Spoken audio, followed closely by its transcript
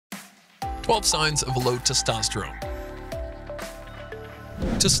12 signs of low testosterone.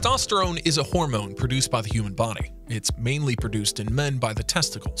 Testosterone is a hormone produced by the human body. It's mainly produced in men by the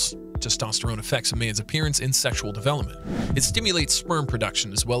testicles. Testosterone affects a man's appearance and sexual development. It stimulates sperm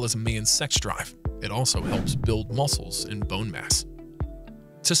production as well as a man's sex drive. It also helps build muscles and bone mass.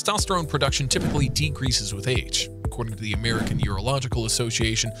 Testosterone production typically decreases with age. According to the American Urological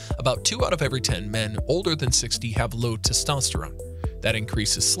Association, about 2 out of every 10 men older than 60 have low testosterone. That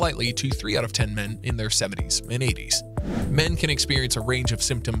increases slightly to 3 out of 10 men in their 70s and 80s. Men can experience a range of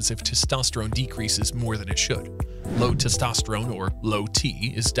symptoms if testosterone decreases more than it should. Low testosterone, or low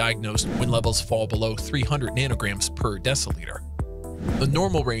T, is diagnosed when levels fall below 300 nanograms per deciliter. The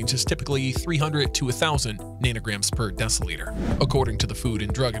normal range is typically 300 to 1,000 nanograms per deciliter, according to the Food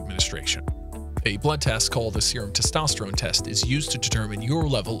and Drug Administration. A blood test called the serum testosterone test is used to determine your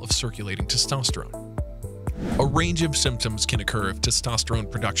level of circulating testosterone. A range of symptoms can occur if testosterone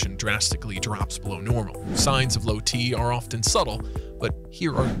production drastically drops below normal. Signs of low T are often subtle, but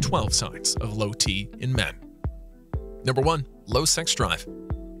here are 12 signs of low T in men. Number 1. Low sex drive.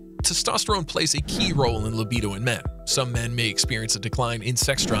 Testosterone plays a key role in libido in men. Some men may experience a decline in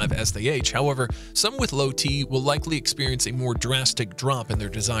sex drive as they age. However, some with low T will likely experience a more drastic drop in their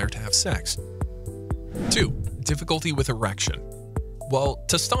desire to have sex. 2. Difficulty with erection. While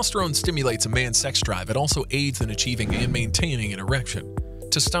testosterone stimulates a man's sex drive, it also aids in achieving and maintaining an erection.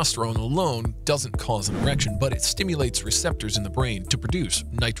 Testosterone alone doesn't cause an erection, but it stimulates receptors in the brain to produce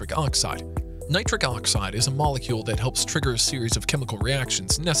nitric oxide. Nitric oxide is a molecule that helps trigger a series of chemical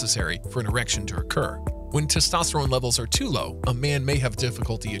reactions necessary for an erection to occur. When testosterone levels are too low, a man may have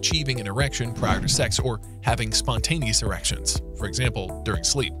difficulty achieving an erection prior to sex or having spontaneous erections, for example, during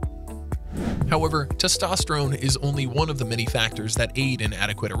sleep. However, testosterone is only one of the many factors that aid in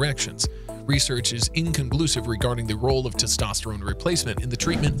adequate erections. Research is inconclusive regarding the role of testosterone replacement in the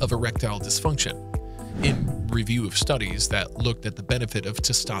treatment of erectile dysfunction. In review of studies that looked at the benefit of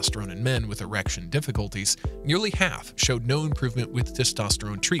testosterone in men with erection difficulties, nearly half showed no improvement with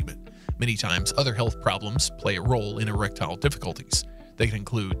testosterone treatment. Many times, other health problems play a role in erectile difficulties. They can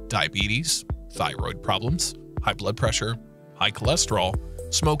include diabetes, thyroid problems, high blood pressure, high cholesterol,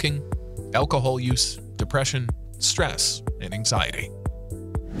 smoking, alcohol use, depression, stress, and anxiety.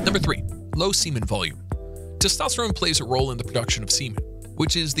 Number 3. Low semen volume. Testosterone plays a role in the production of semen,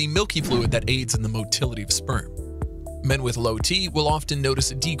 which is the milky fluid that aids in the motility of sperm. Men with low T will often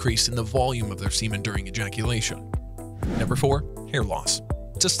notice a decrease in the volume of their semen during ejaculation. Number 4. Hair loss.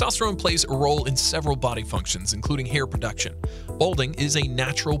 Testosterone plays a role in several body functions, including hair production. Balding is a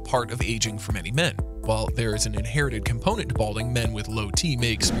natural part of aging for many men. While there is an inherited component to balding, men with low T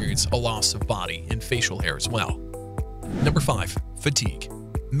may experience a loss of body and facial hair as well. Number 5. Fatigue.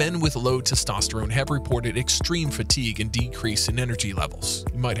 Men with low testosterone have reported extreme fatigue and decrease in energy levels.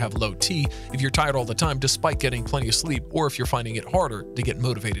 You might have low T if you're tired all the time despite getting plenty of sleep, or if you're finding it harder to get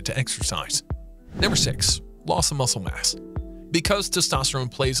motivated to exercise. Number 6. Loss of muscle mass. Because testosterone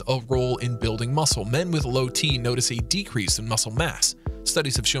plays a role in building muscle, men with low T notice a decrease in muscle mass.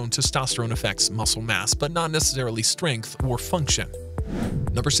 Studies have shown testosterone affects muscle mass, but not necessarily strength or function.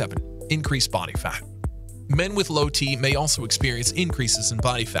 Number 7. Increased body fat. Men with low T may also experience increases in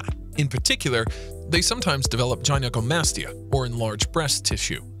body fat. In particular, they sometimes develop gynecomastia, or enlarged breast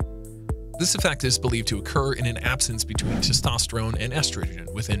tissue. This effect is believed to occur in an absence between testosterone and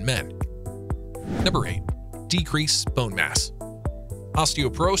estrogen within men. Number 8. Decreased bone mass.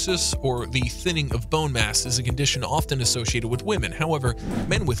 Osteoporosis, or the thinning of bone mass, is a condition often associated with women. However,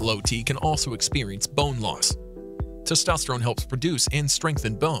 men with low T can also experience bone loss. Testosterone helps produce and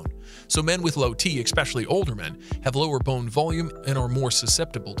strengthen bone, so men with low T, especially older men, have lower bone volume and are more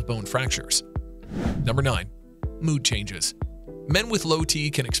susceptible to bone fractures. Number 9. Mood changes. Men with low T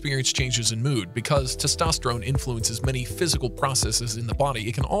can experience changes in mood. Because testosterone influences many physical processes in the body,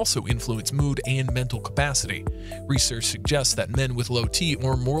 it can also influence mood and mental capacity. Research suggests that men with low T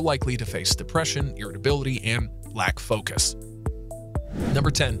are more likely to face depression, irritability, and lack focus.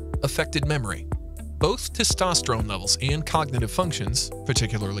 Number 10. Affected memory. Both testosterone levels and cognitive functions,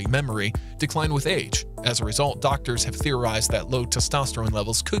 particularly memory, decline with age. As a result, doctors have theorized that low testosterone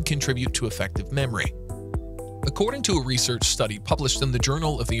levels could contribute to effective memory. According to a research study published in the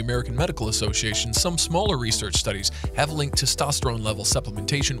Journal of the American Medical Association, some smaller research studies have linked testosterone level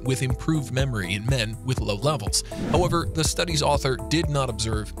supplementation with improved memory in men with low levels. However, the study's author did not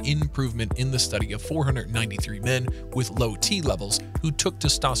observe improvement in the study of 493 men with low T levels who took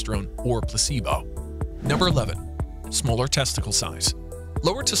testosterone or placebo. Number 11. Smaller testicle size.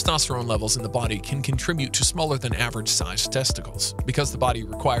 Lower testosterone levels in the body can contribute to smaller than average sized testicles. Because the body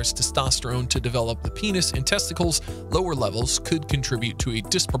requires testosterone to develop the penis and testicles, lower levels could contribute to a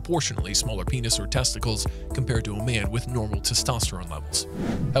disproportionately smaller penis or testicles compared to a man with normal testosterone levels.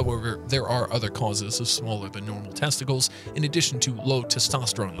 However, there are other causes of smaller than normal testicles in addition to low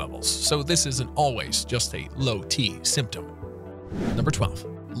testosterone levels, so this isn't always just a low T symptom. Number 12.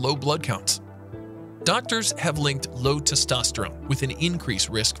 Low blood counts. Doctors have linked low testosterone with an increased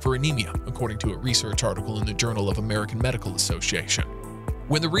risk for anemia, according to a research article in the Journal of American Medical Association.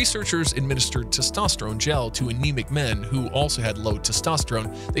 When the researchers administered testosterone gel to anemic men who also had low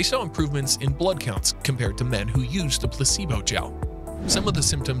testosterone, they saw improvements in blood counts compared to men who used the placebo gel. Some of the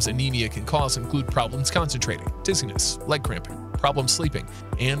symptoms anemia can cause include problems concentrating, dizziness, leg cramping, problems sleeping,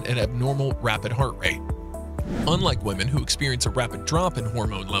 and an abnormal rapid heart rate. Unlike women who experience a rapid drop in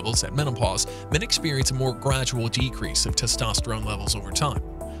hormone levels at menopause, men experience a more gradual decrease of testosterone levels over time.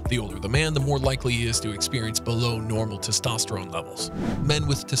 The older the man, the more likely he is to experience below normal testosterone levels. Men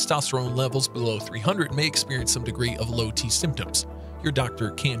with testosterone levels below 300 may experience some degree of low T symptoms. Your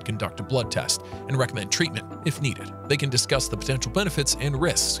doctor can conduct a blood test and recommend treatment if needed. They can discuss the potential benefits and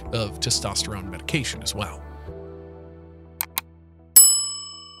risks of testosterone medication as well.